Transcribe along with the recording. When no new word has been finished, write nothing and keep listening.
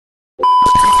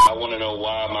I want to know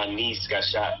why my niece got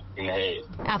shot in the head.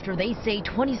 After they say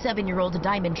 27-year-old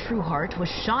Diamond Trueheart was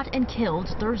shot and killed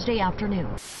Thursday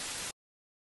afternoon.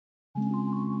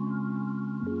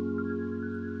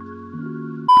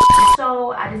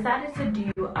 So I decided to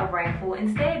do a raffle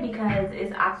instead because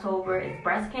it's October, it's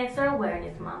Breast Cancer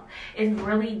Awareness Month. It's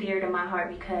really dear to my heart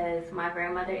because my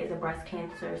grandmother is a breast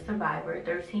cancer survivor,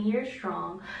 13 years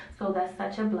strong, so that's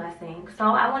such a blessing. So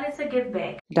I wanted to give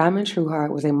back. Diamond Trueheart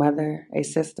was a mother, a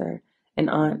sister, an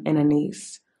aunt, and a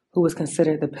niece who was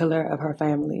considered the pillar of her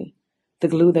family, the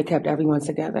glue that kept everyone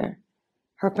together.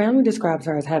 Her family describes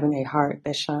her as having a heart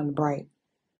that shone bright.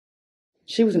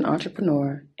 She was an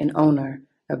entrepreneur and owner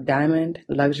of Diamond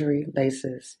Luxury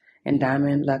Laces and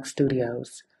Diamond Luxe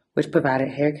Studios, which provided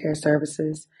hair care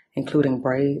services, including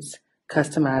braids,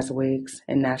 customized wigs,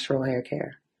 and natural hair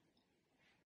care.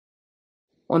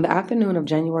 On the afternoon of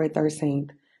January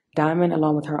 13th, Diamond,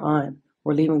 along with her aunt,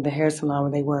 were leaving the hair salon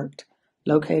where they worked,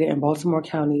 located in Baltimore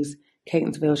County's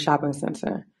Catonsville Shopping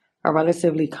Center, a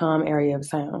relatively calm area of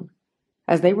town.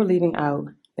 As they were leaving out,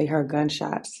 they heard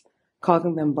gunshots,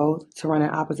 causing them both to run in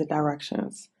opposite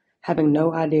directions, having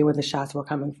no idea where the shots were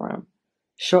coming from.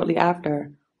 Shortly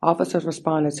after, officers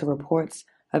responded to reports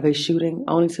of a shooting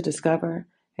only to discover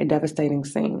a devastating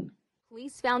scene.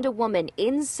 Police found a woman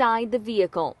inside the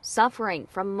vehicle, suffering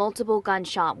from multiple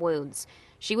gunshot wounds.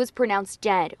 She was pronounced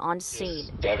dead on scene.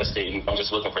 It's devastating. I'm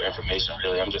just looking for information,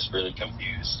 really. I'm just really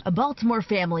confused. A Baltimore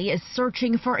family is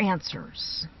searching for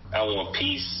answers. I want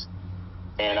peace.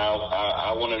 And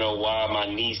I want to know why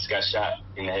my niece got shot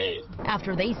in the head.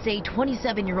 After they say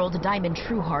 27-year-old Diamond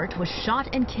Trueheart was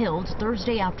shot and killed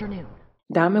Thursday afternoon.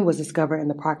 Diamond was discovered in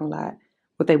the parking lot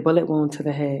with a bullet wound to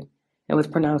the head and was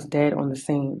pronounced dead on the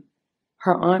scene.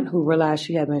 Her aunt, who realized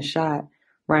she had been shot,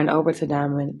 ran over to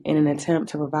Diamond in an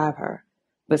attempt to revive her,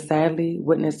 but sadly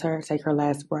witnessed her take her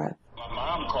last breath. My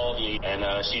mom called me, and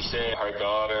she said her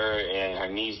daughter and her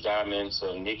niece Diamond,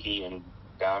 so Nikki and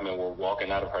Diamond were walking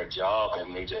out of her job,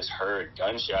 and they just heard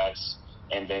gunshots,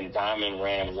 and then Diamond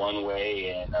ran one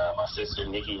way, and my sister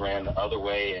Nikki ran the other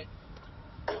way,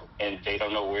 and they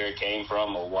don't know where it came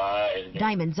from or why.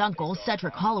 Diamond's uncle,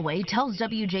 Cedric Holloway, tells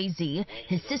WJZ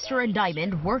his sister and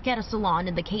Diamond work at a salon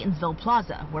in the Catonsville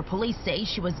Plaza, where police say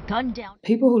she was gunned down.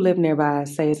 People who live nearby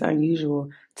say it's unusual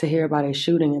to hear about a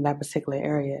shooting in that particular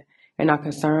area and are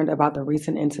concerned about the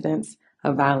recent incidents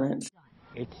of violence.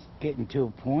 It's getting to a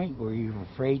point where you're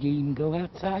afraid to even go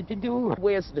outside the door.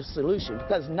 Where's the solution?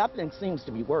 Because nothing seems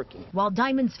to be working. While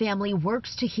Diamond's family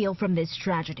works to heal from this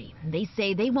tragedy, they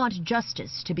say they want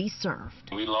justice to be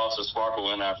served. We lost a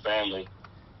sparkle in our family,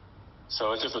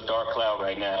 so it's just a dark cloud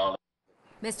right now.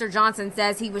 Mr. Johnson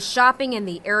says he was shopping in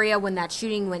the area when that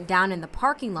shooting went down in the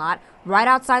parking lot right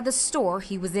outside the store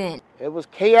he was in. It was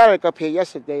chaotic up here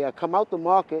yesterday. I come out the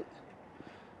market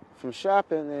from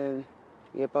shopping and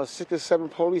about 6 or 7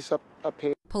 police up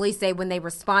here. Police say when they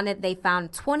responded, they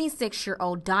found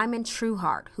 26-year-old Diamond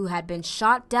Trueheart, who had been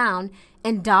shot down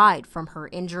and died from her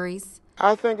injuries.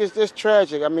 I think it's just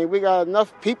tragic. I mean, we got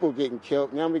enough people getting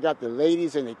killed. Now we got the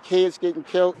ladies and the kids getting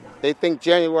killed. They think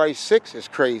January 6th is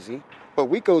crazy, but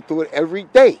we go through it every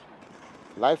day.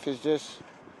 Life is just,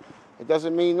 it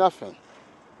doesn't mean nothing.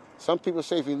 Some people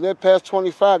say if you live past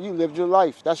 25, you lived your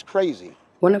life. That's crazy.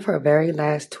 One of her very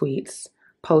last tweets,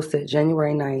 posted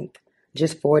January 9th,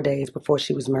 just 4 days before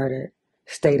she was murdered,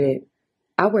 stated,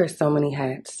 "I wear so many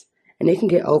hats, and it can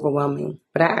get overwhelming,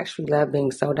 but I actually love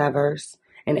being so diverse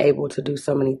and able to do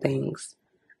so many things.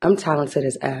 I'm talented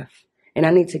as F, and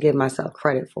I need to give myself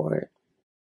credit for it."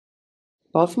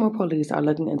 Baltimore police are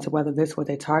looking into whether this was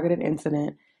a targeted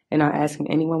incident and are asking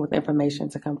anyone with information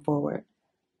to come forward.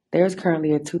 There is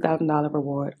currently a $2,000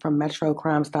 reward from Metro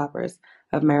Crime Stoppers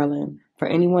of Maryland for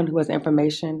anyone who has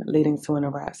information leading to an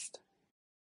arrest.